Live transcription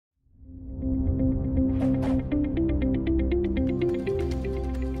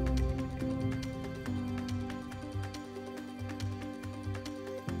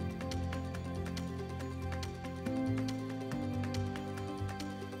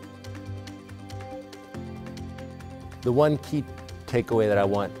The one key takeaway that I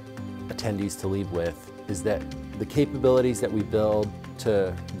want attendees to leave with is that the capabilities that we build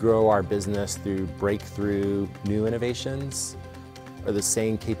to grow our business through breakthrough new innovations are the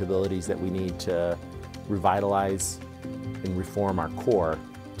same capabilities that we need to revitalize and reform our core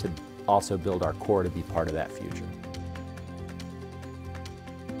to also build our core to be part of that future.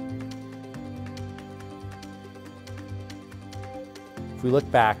 If we look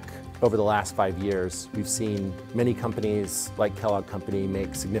back over the last 5 years, we've seen many companies like Kellogg Company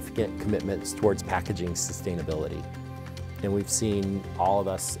make significant commitments towards packaging sustainability. And we've seen all of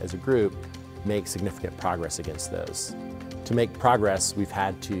us as a group make significant progress against those. To make progress, we've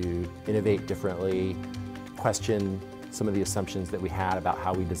had to innovate differently, question some of the assumptions that we had about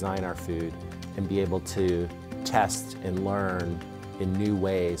how we design our food, and be able to test and learn in new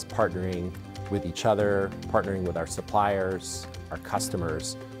ways, partnering with each other, partnering with our suppliers, our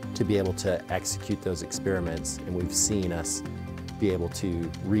customers, to be able to execute those experiments. And we've seen us be able to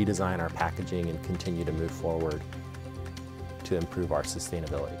redesign our packaging and continue to move forward to improve our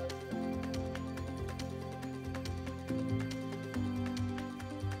sustainability.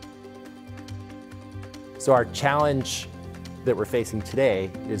 So our challenge that we're facing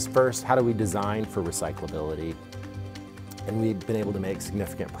today is, first, how do we design for recyclability? And we've been able to make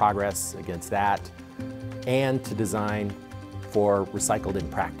significant progress against that, and to design for recycled in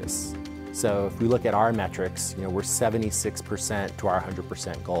practice. So if we look at our metrics, we're 76% to our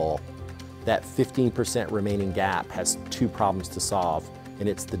 100% goal. That 15% remaining gap has two problems to solve, and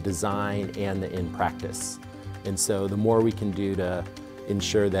it's the design and the in practice. And so the more we can do to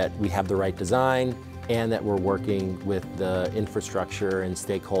ensure that we have the right design and that we're working with the infrastructure and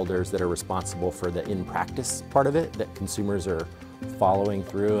stakeholders that are responsible for the in practice part of it, that consumers are following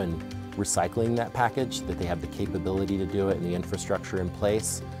through and recycling that package, that they have the capability to do it and the infrastructure in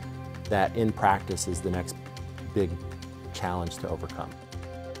place, that in practice is the next big challenge to overcome.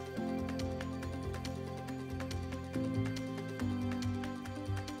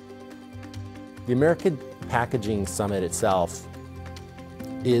 The American Packaging Summit itself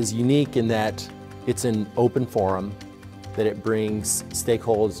is unique in that it's an open forum, that it brings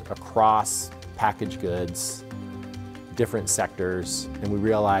stakeholders across packaged goods, different sectors, and we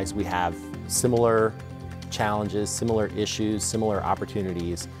realize we have similar challenges, similar issues, similar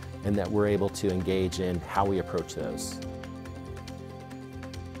opportunities, and that we're able to engage in how we approach those.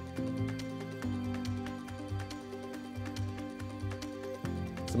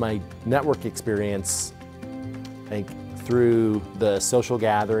 So my network experience, I think, through the social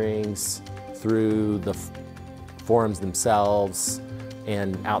gatherings, through the forums themselves,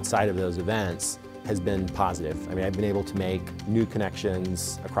 and outside of those events, has been positive. I mean, I've been able to make new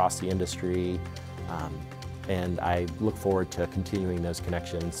connections across the industry, and I look forward to continuing those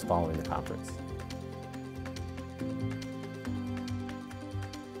connections following the conference.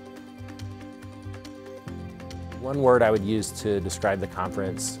 One word I would use to describe the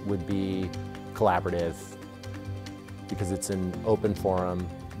conference would be collaborative, because it's an open forum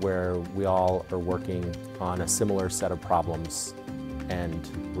where we all are working on a similar set of problems, and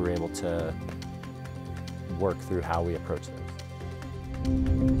we're able to work through how we approach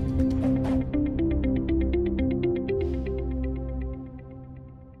those.